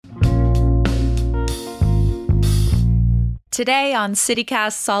Today on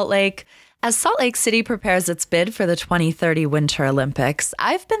CityCast Salt Lake, as Salt Lake City prepares its bid for the 2030 Winter Olympics,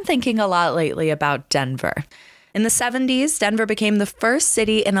 I've been thinking a lot lately about Denver. In the 70s, Denver became the first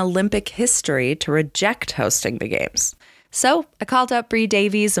city in Olympic history to reject hosting the games. So I called up Bree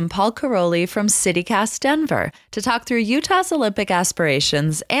Davies and Paul Caroli from CityCast Denver to talk through Utah's Olympic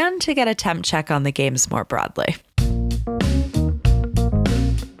aspirations and to get a temp check on the games more broadly.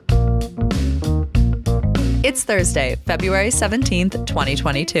 It's Thursday, February 17th,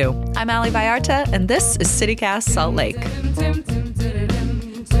 2022. I'm Ali Vallarta, and this is CityCast Salt Lake.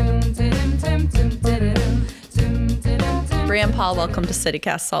 Bree and Paul, welcome to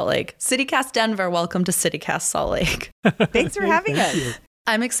CityCast Salt Lake. CityCast Denver, welcome to CityCast Salt Lake. Thanks for having us.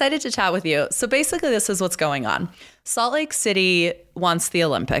 I'm excited to chat with you. So basically, this is what's going on. Salt Lake City wants the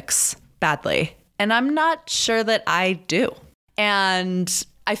Olympics badly, and I'm not sure that I do. And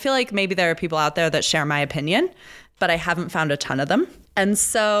I feel like maybe there are people out there that share my opinion, but I haven't found a ton of them. And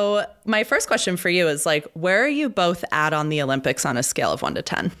so my first question for you is where are you both at on the Olympics on a scale of 1 to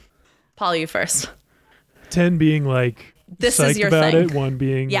 10? Paul, you first. 10 being this psyched is your about thing. it. 1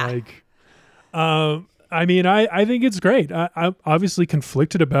 being I think it's great. I'm obviously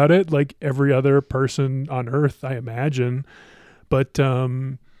conflicted about it like every other person on earth, I imagine. But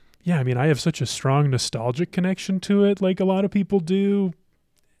I have such a strong nostalgic connection to it like a lot of people do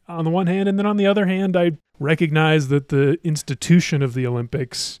on the one hand. And then on the other hand, I recognize that the institution of the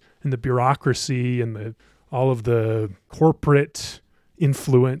Olympics and the bureaucracy and all of the corporate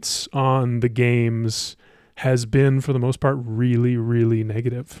influence on the games has been, for the most part, really, really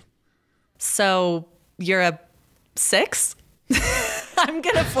negative. So you're a 6? I'm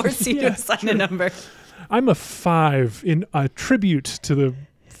going to force you to assign a number. I'm a 5 in a tribute to the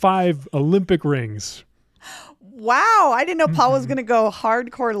 5 Olympic rings. Wow, I didn't know Paul was going to go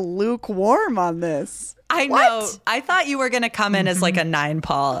hardcore lukewarm on this. I know. I thought you were going to come in as a 9,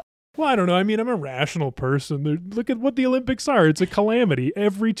 Paul. Well, I don't know. I mean, I'm a rational person. Look at what the Olympics are. It's a calamity.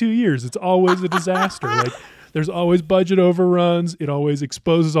 Every 2 years, it's always a disaster. There's always budget overruns. It always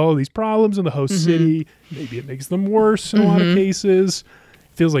exposes all of these problems in the host city. Maybe it makes them worse in a lot of cases.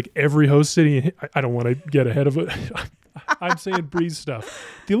 It feels like every host city, I don't want to get ahead of it. I'm saying Bree's stuff.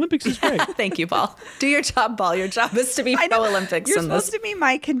 The Olympics is great. Thank you, Paul. Do your job, Paul. Your job is to be pro-Olympics. You're supposed to be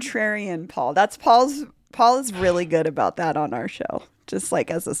my contrarian, Paul. That's Paul is really good about that on our show. Just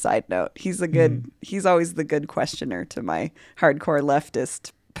as a side note, he's he's always the good questioner to my hardcore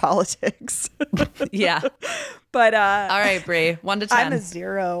leftist politics. Yeah. But all right, Bree, 1 to 10. I'm a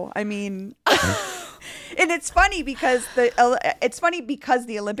 0. I mean, and it's funny because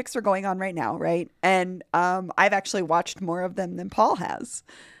the Olympics are going on right now, right? And I've actually watched more of them than Paul has.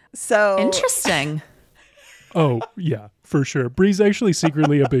 So interesting. Oh, yeah, for sure. Bree's actually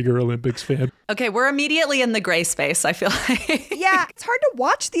secretly a bigger Olympics fan. Okay, we're immediately in the gray space, I feel like. Yeah, it's hard to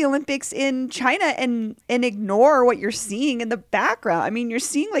watch the Olympics in China and ignore what you're seeing in the background. I mean, you're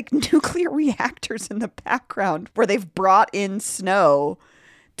seeing nuclear reactors in the background where they've brought in snow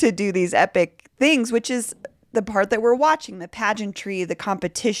to do these epic things, which is the part that we're watching, the pageantry, the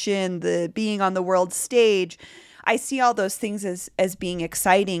competition, the being on the world stage. I see all those things as being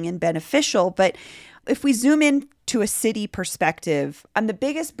exciting and beneficial, but if we zoom in to a city perspective, I'm the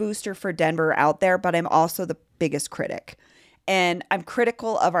biggest booster for Denver out there, but I'm also the biggest critic. And I'm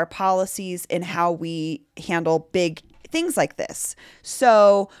critical of our policies and how we handle big things like this.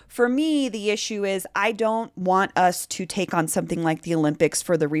 So for me, the issue is I don't want us to take on something like the Olympics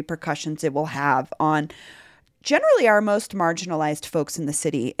for the repercussions it will have on generally our most marginalized folks in the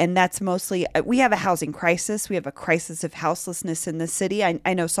city. And that's mostly, we have a housing crisis. We have a crisis of houselessness in the city.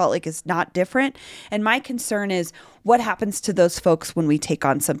 I know Salt Lake is not different. And my concern is what happens to those folks when we take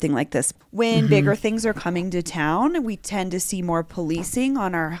on something like this? When bigger things are coming to town, we tend to see more policing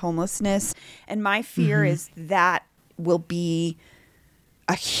on our homelessness. And my fear is that will be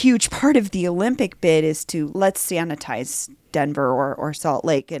a huge part of the Olympic bid is to let's sanitize Denver or Salt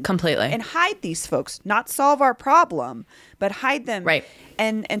Lake and completely and hide these folks, not solve our problem, but hide them. Right.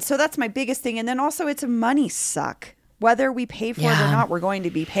 And so that's my biggest thing. And then also it's a money suck. Whether we pay for it or not, we're going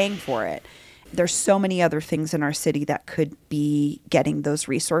to be paying for it. There's so many other things in our city that could be getting those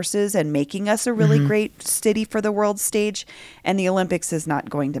resources and making us a really great city for the world stage. And the Olympics is not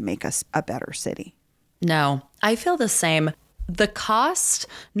going to make us a better city. No, I feel the same. The cost,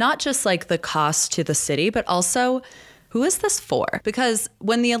 not just the cost to the city, but also who is this for? Because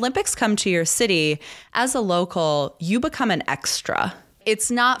when the Olympics come to your city, as a local, you become an extra.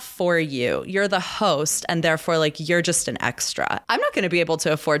 It's not for you. You're the host, and therefore, like, you're just an extra. I'm not going to be able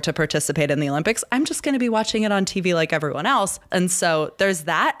to afford to participate in the Olympics. I'm just going to be watching it on TV like everyone else. And so there's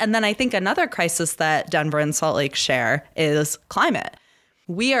that. And then I think another crisis that Denver and Salt Lake share is climate.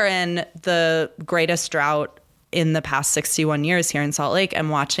 We are in the greatest drought in the past 61 years here in Salt Lake, and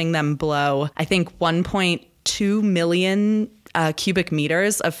watching them blow, I think, 1.2 million cubic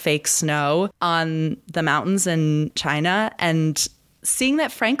meters of fake snow on the mountains in China. And seeing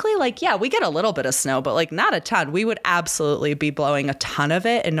that, frankly, like, yeah, we get a little bit of snow, but like not a ton. We would absolutely be blowing a ton of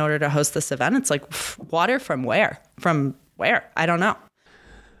it in order to host this event. It's like, water from where? From where? I don't know.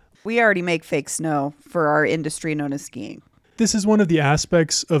 We already make fake snow for our industry known as skiing. This is one of the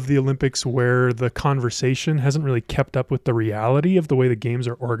aspects of the Olympics where the conversation hasn't really kept up with the reality of the way the games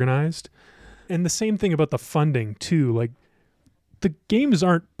are organized. And the same thing about the funding too. Like, the games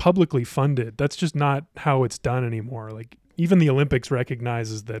aren't publicly funded. That's just not how it's done anymore. Like, even the Olympics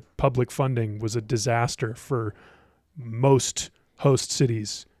recognizes that public funding was a disaster for most host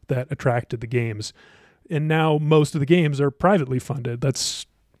cities that attracted the games. And now most of the games are privately funded. That's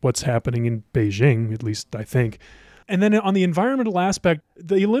what's happening in Beijing, at least I think. And then on the environmental aspect,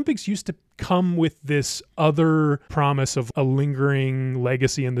 the Olympics used to come with this other promise of a lingering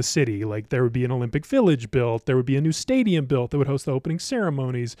legacy in the city. Like, there would be an Olympic village built, there would be a new stadium built that would host the opening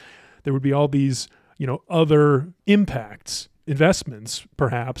ceremonies. There would be all these, other impacts, investments,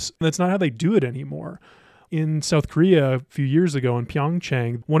 perhaps. And that's not how they do it anymore. In South Korea a few years ago in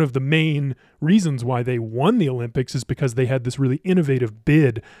Pyeongchang, one of the main reasons why they won the Olympics is because they had this really innovative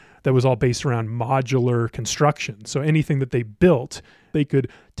bid that was all based around modular construction. So anything that they built, they could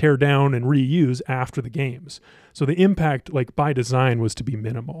tear down and reuse after the games. So the impact, like, by design, was to be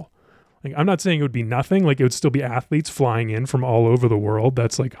minimal. Like, I'm not saying it would be nothing. Like, it would still be athletes flying in from all over the world.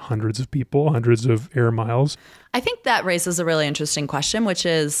 That's like hundreds of people, hundreds of air miles. I think that raises a really interesting question, which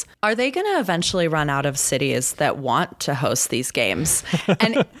is, are they going to eventually run out of cities that want to host these games?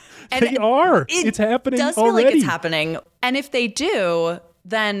 And they are. It's happening already. It does feel like it's happening. And if they do,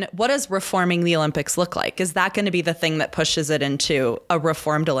 then what does reforming the Olympics look like? Is that going to be the thing that pushes it into a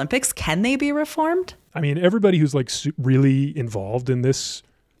reformed Olympics? Can they be reformed? I mean, everybody who's like really involved in these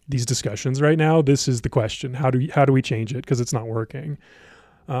discussions right now, this is the question. How do we change it? Because it's not working.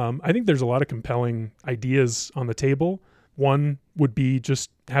 I think there's a lot of compelling ideas on the table. One would be just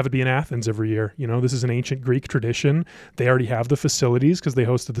have it be in Athens every year. This is an ancient Greek tradition. They already have the facilities because they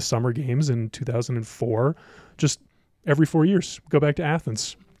hosted the Summer Games in 2004. Just every 4 years, go back to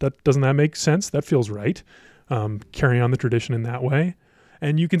Athens. Doesn't that make sense? That feels right. Carry on the tradition in that way.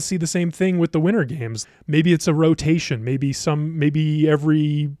 And you can see the same thing with the Winter Games. Maybe it's a rotation. Maybe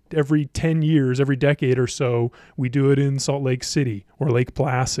every 10 years, every decade or so, we do it in Salt Lake City or Lake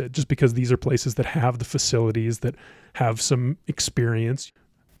Placid, just because these are places that have the facilities, that have some experience.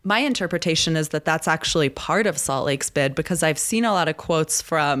 My interpretation is that that's actually part of Salt Lake's bid, because I've seen a lot of quotes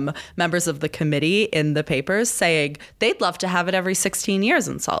from members of the committee in the papers saying they'd love to have it every 16 years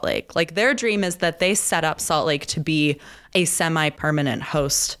in Salt Lake. Like, their dream is that they set up Salt Lake to be a semi-permanent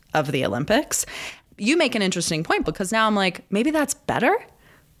host of the Olympics. You make an interesting point, because now I'm like, maybe that's better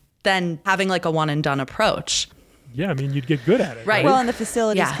than having like a one and done approach. Yeah, I mean, you'd get good at it. Right. Well, and the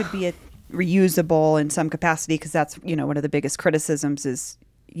facilities could be reusable in some capacity, because that's, one of the biggest criticisms is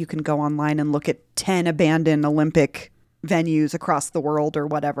you can go online and look at 10 abandoned Olympic venues across the world or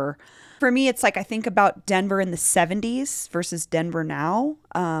whatever. For me, it's like I think about Denver in the 70s versus Denver now.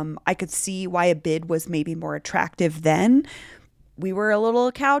 I could see why a bid was maybe more attractive then. We were a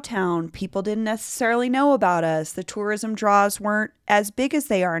little cow town. People didn't necessarily know about us. The tourism draws weren't as big as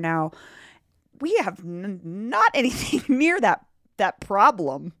they are now. We have not anything near that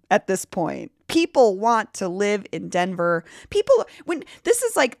problem at this point. People want to live in Denver. This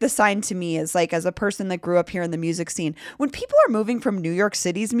is like the sign to me, is like, as a person that grew up here in the music scene, when people are moving from New York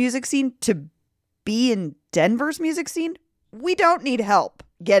City's music scene to be in Denver's music scene, we don't need help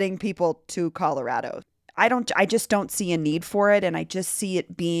getting people to Colorado. I just don't see a need for it. And I just see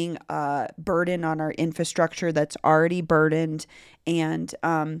it being a burden on our infrastructure that's already burdened. And,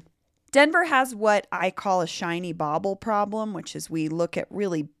 Denver has what I call a shiny bauble problem, which is we look at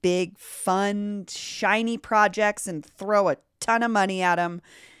really big, fun, shiny projects and throw a ton of money at them.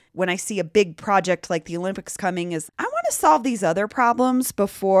 When I see a big project like the Olympics coming, is I want to solve these other problems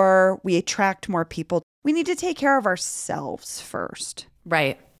before we attract more people. We need to take care of ourselves first.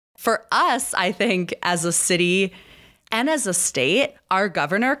 Right. For us, I think, as a city and as a state, our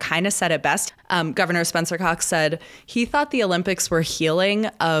governor kind of said it best. Governor Spencer Cox said he thought the Olympics were healing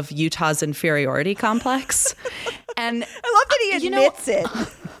of Utah's inferiority complex. And I love that he admits it.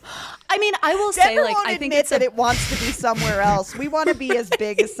 I mean, I will Denver say, like, won't I think admit that it wants to be somewhere else. We want to be as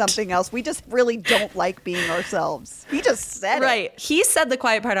big as something else. We just really don't like being ourselves. He just said it. Right. He said the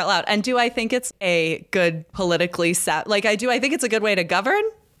quiet part out loud. And do I think it's a good politically I think it's a good way to govern?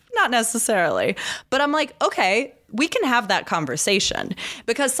 Not necessarily. But I'm like, okay, we can have that conversation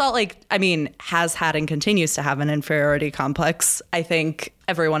because Salt Lake, has had and continues to have an inferiority complex. I think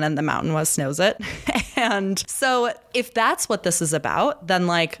everyone in the Mountain West knows it. And so if that's what this is about, then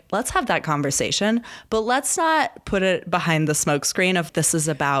let's have that conversation, but let's not put it behind the smokescreen of this is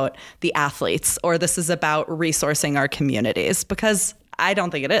about the athletes or this is about resourcing our communities, because I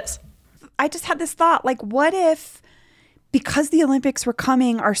don't think it is. I just had this thought, what if, because the Olympics were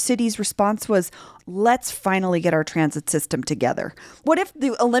coming, our city's response was, let's finally get our transit system together? What if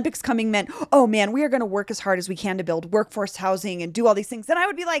the Olympics coming meant, oh man, we are going to work as hard as we can to build workforce housing and do all these things? Then I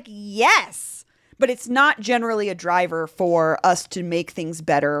would be like, yes. But it's not generally a driver for us to make things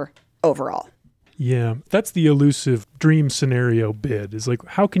better overall. Yeah, that's the elusive dream scenario bid, is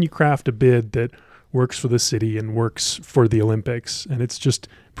how can you craft a bid that works for the city and works for the Olympics? And it's just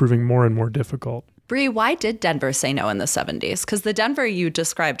proving more and more difficult. Bree, why did Denver say no in the 70s? Because the Denver you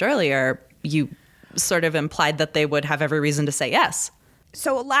described earlier, you sort of implied that they would have every reason to say yes.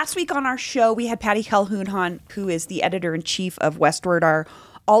 So last week on our show, we had Patty Calhoun on, who is the editor-in-chief of Westward, our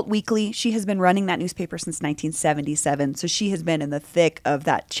alt weekly. She has been running that newspaper since 1977. So she has been in the thick of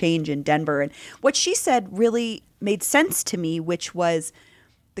that change in Denver. And what she said really made sense to me, which was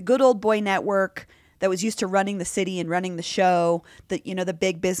the good old boy network that was used to running the city and running the show, the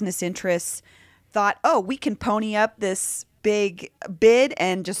big business interests, thought, oh, we can pony up this big bid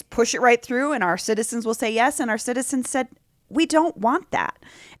and just push it right through and our citizens will say yes. And our citizens said, we don't want that.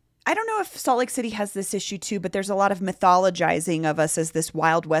 I don't know if Salt Lake City has this issue too, but there's a lot of mythologizing of us as this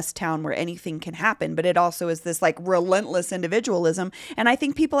Wild West town where anything can happen. But it also is this relentless individualism. And I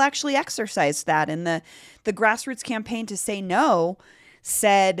think people actually exercised that. And the grassroots campaign to say no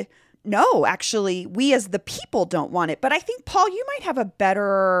said, no, actually, we as the people don't want it. But I think, Paul, you might have a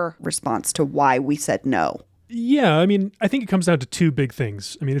better response to why we said no. Yeah, I think it comes down to two big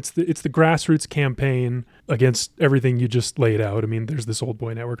things. It's the grassroots campaign against everything you just laid out. There's this old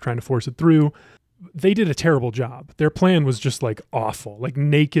boy network trying to force it through. They did a terrible job. Their plan was just awful,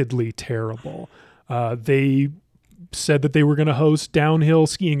 nakedly terrible. They said that they were going to host downhill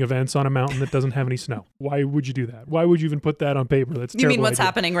skiing events on a mountain that doesn't have any snow. Why would you do that? Why would you even put that on paper? That's terrible. You mean what's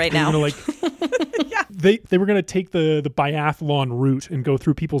happening right now? Yeah. They were going to take the biathlon route and go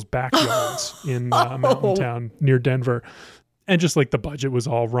through people's backyards in a mountain town near Denver. And just the budget was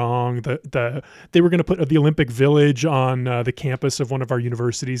all wrong. They were going to put the Olympic Village on the campus of one of our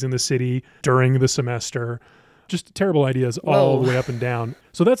universities in the city during the semester. Just terrible ideas all the way up and down.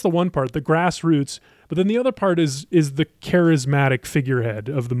 So that's the one part, the grassroots. But then the other part is the charismatic figurehead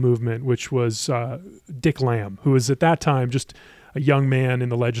of the movement, which was Dick Lamb, who was at that time just a young man in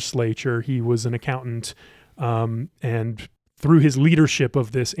the legislature. He was an accountant, and through his leadership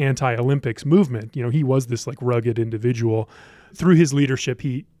of this anti-Olympics movement, he was this rugged individual. Through his leadership,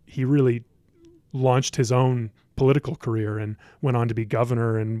 he really launched his own political career and went on to be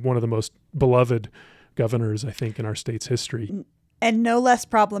governor, and one of the most beloved governors, I think, in our state's history. And no less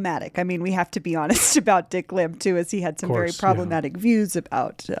problematic. We have to be honest about Dick Lamb, too, as he had some very problematic views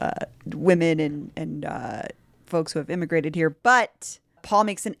about women and folks who have immigrated here. But Paul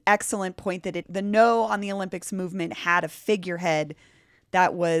makes an excellent point that the no on the Olympics movement had a figurehead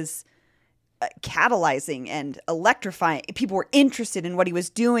that was catalyzing and electrifying. People were interested in what he was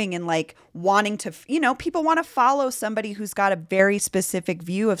doing and wanting to, people want to follow somebody who's got a very specific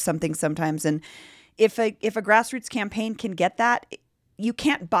view of something sometimes. And if a grassroots campaign can get that, you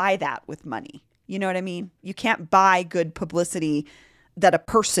can't buy that with money. You know what I mean? You can't buy good publicity that a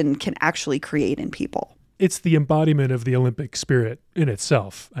person can actually create in people. It's the embodiment of the Olympic spirit in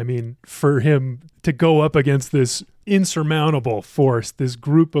itself. For him to go up against this insurmountable force, this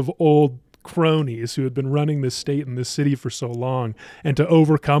group of old cronies who had been running this state and this city for so long, and to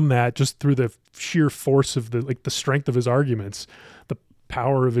overcome that just through the sheer force of the strength of his arguments, the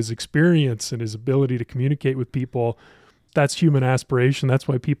power of his experience and his ability to communicate with people, that's human aspiration. That's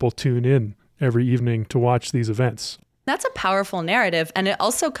why people tune in every evening to watch these events. That's a powerful narrative. And it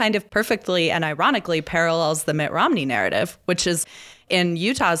also kind of perfectly and ironically parallels the Mitt Romney narrative, which is, in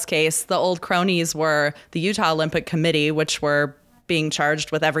Utah's case, the old cronies were the Utah Olympic Committee, which were being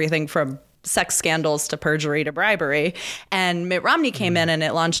charged with everything from sex scandals to perjury to bribery. And Mitt Romney came in and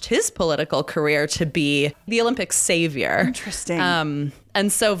it launched his political career to be the Olympic savior. Interesting.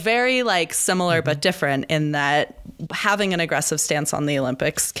 And so very like similar but different in that having an aggressive stance on the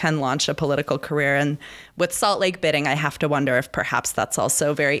Olympics can launch a political career. And with Salt Lake bidding, I have to wonder if perhaps that's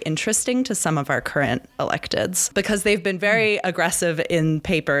also very interesting to some of our current electeds, because they've been very aggressive in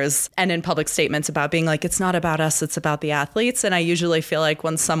papers and in public statements about being like, it's not about us, it's about the athletes. And I usually feel like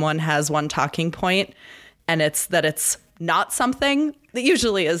when someone has one talking point and it's that it's not something, that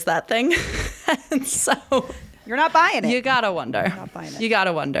usually is that thing. And so You're not buying it. you gotta wonder. You're not buying it. You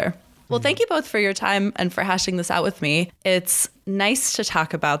gotta wonder. Well, thank you both for your time and for hashing this out with me. It's nice to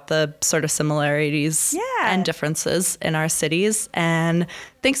talk about the sort of similarities and differences in our cities. And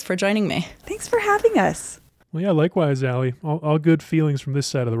thanks for joining me. Thanks for having us. Well, yeah, likewise, Allie. All good feelings from this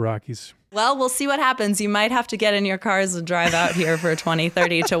side of the Rockies. Well, we'll see what happens. You might have to get in your cars and drive out here for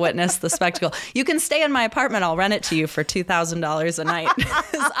 2030 to witness the spectacle. You can stay in my apartment. I'll rent it to you for $2,000 a night.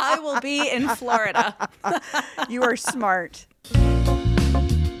 I will be in Florida. You are smart.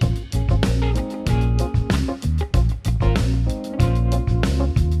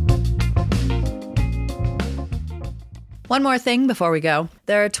 One more thing before we go.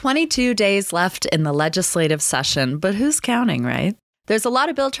 There are 22 days left in the legislative session, but who's counting, right? There's a lot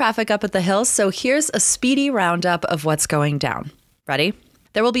of bill traffic up at the Hill, so here's a speedy roundup of what's going down. Ready?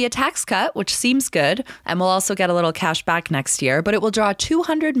 There will be a tax cut, which seems good, and we'll also get a little cash back next year, but it will draw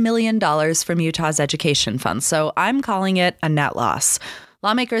 $200 million from Utah's education fund, so I'm calling it a net loss.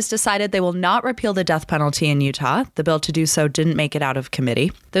 Lawmakers decided they will not repeal the death penalty in Utah. The bill to do so didn't make it out of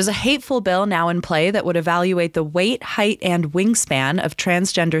committee. There's a hateful bill now in play that would evaluate the weight, height, and wingspan of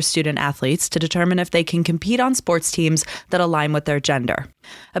transgender student athletes to determine if they can compete on sports teams that align with their gender.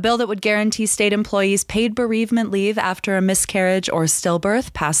 A bill that would guarantee state employees paid bereavement leave after a miscarriage or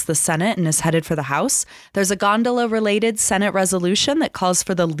stillbirth passed the Senate and is headed for the House. There's a gondola-related Senate resolution that calls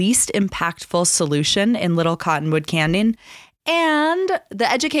for the least impactful solution in Little Cottonwood Canyon. And the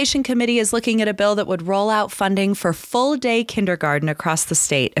Education Committee is looking at a bill that would roll out funding for full-day kindergarten across the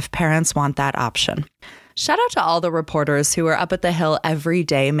state if parents want that option. Shout out to all the reporters who are up at the Hill every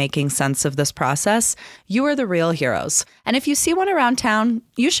day making sense of this process. You are the real heroes. And if you see one around town,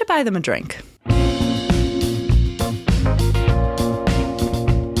 you should buy them a drink.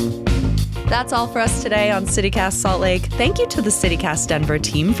 That's all for us today on CityCast Salt Lake. Thank you to the CityCast Denver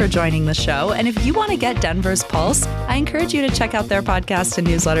team for joining the show. And if you want to get Denver's pulse, I encourage you to check out their podcast and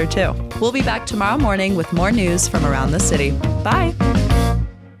newsletter too. We'll be back tomorrow morning with more news from around the city. Bye.